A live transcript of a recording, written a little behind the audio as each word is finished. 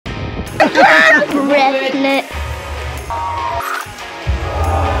Redneck.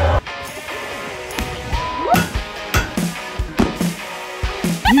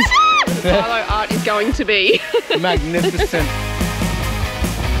 Silo art is going to be magnificent.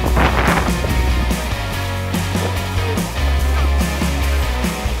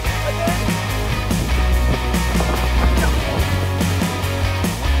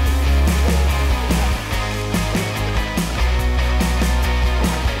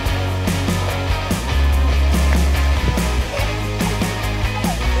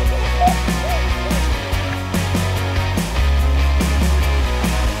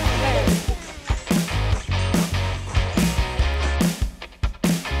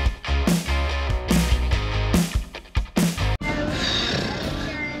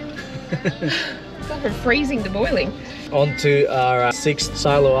 It's gone from freezing to boiling. On to our sixth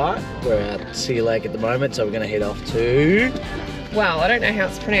silo art. We're at Sea Lake at the moment, so we're going to head off to Well, I don't know how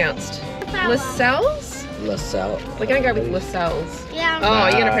it's pronounced. Lascelles? Lascelles. We're going to go with Lascelles. Yeah. Oh,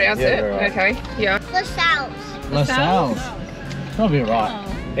 you're going to pronounce it? Right. Okay, yeah. Lascelles. Lascelles. That'll be right.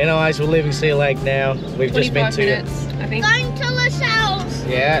 Anyways, we're leaving Sea Lake now. We've just been 25 to minutes, I think. Going to Lascelles.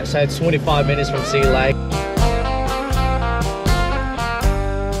 Yeah, so it's 25 minutes from Sea Lake.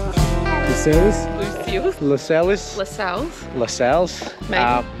 Lascelles. Lascelles. Lascelles.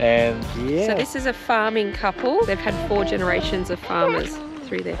 Maybe. And yeah. So this is a farming couple. They've had 4 generations of farmers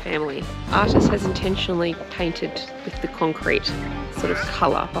through their family. Artist has intentionally painted with the concrete sort of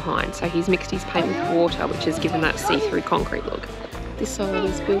colour behind. So he's mixed his paint with water, which has given that see-through concrete look. This silo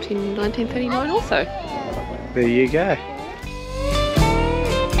was built in 1939 also. There you go.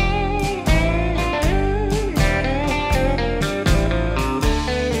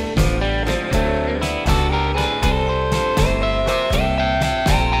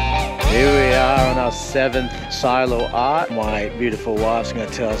 Here we are on our 7th silo art. My beautiful wife's going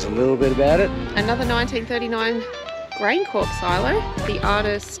to tell us a little bit about it. Another 1939 grain corp silo. The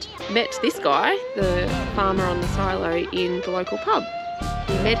artist met this guy, the farmer on the silo, in the local pub.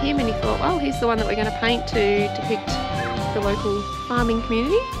 He met him and he thought, well, he's the one that we're going to paint to depict the local farming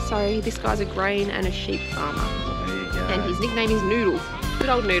community. So this guy's a grain and a sheep farmer. There you go. And his nickname is Noodle. Good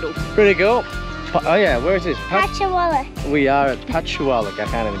old Noodle. Pretty cool. Oh yeah, where is this? Patchewollock. We are at Patchewollock. I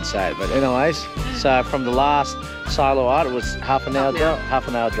can't even say it, but anyways. So from the last silo art, it was half an hour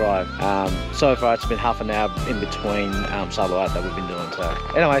drive. So far it's been half an hour in between silo art that we've been doing. So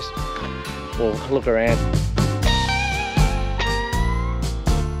anyways, we'll look around.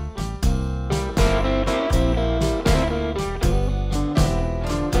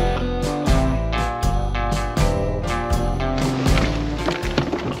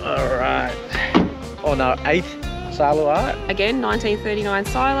 On our 8th silo art. Again, 1939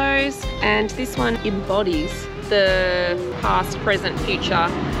 silos, and this one embodies the past, present, future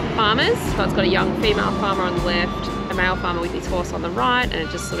farmers. So it's got a young female farmer on the left, a male farmer with his horse on the right, and it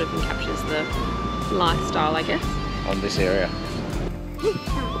just sort of encaptures the lifestyle, I guess. On this area.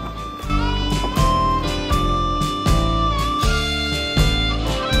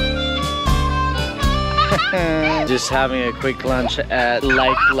 Just having a quick lunch at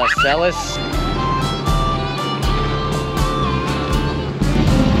Lake Lascelles.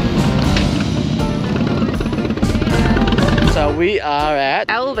 So we are at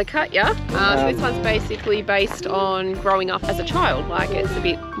Albacutya. So this one's basically based on growing up as a child. Like, it's a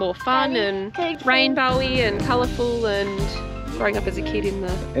bit more fun and rainbowy and colourful, and growing up as a kid in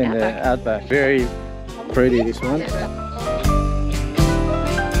the outback. Very pretty, this one.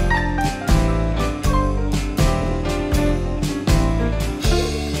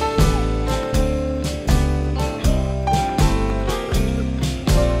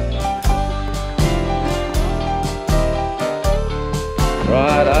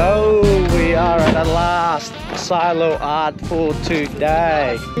 Right, we are at the last silo art for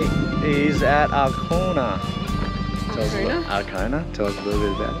today. It is at Arkona. Arkona, tell us a little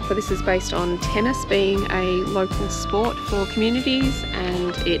bit about it. So this is based on tennis being a local sport for communities,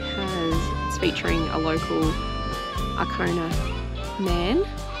 and it's featuring a local Arkona man,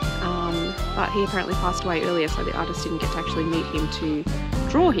 but he apparently passed away earlier, so the artist didn't get to actually meet him to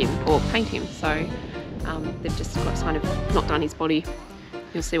draw him or paint him. So they've just got kind of not done his body.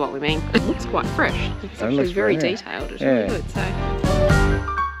 You'll see what we mean. It looks quite fresh. It's actually very detailed. It's really good. So.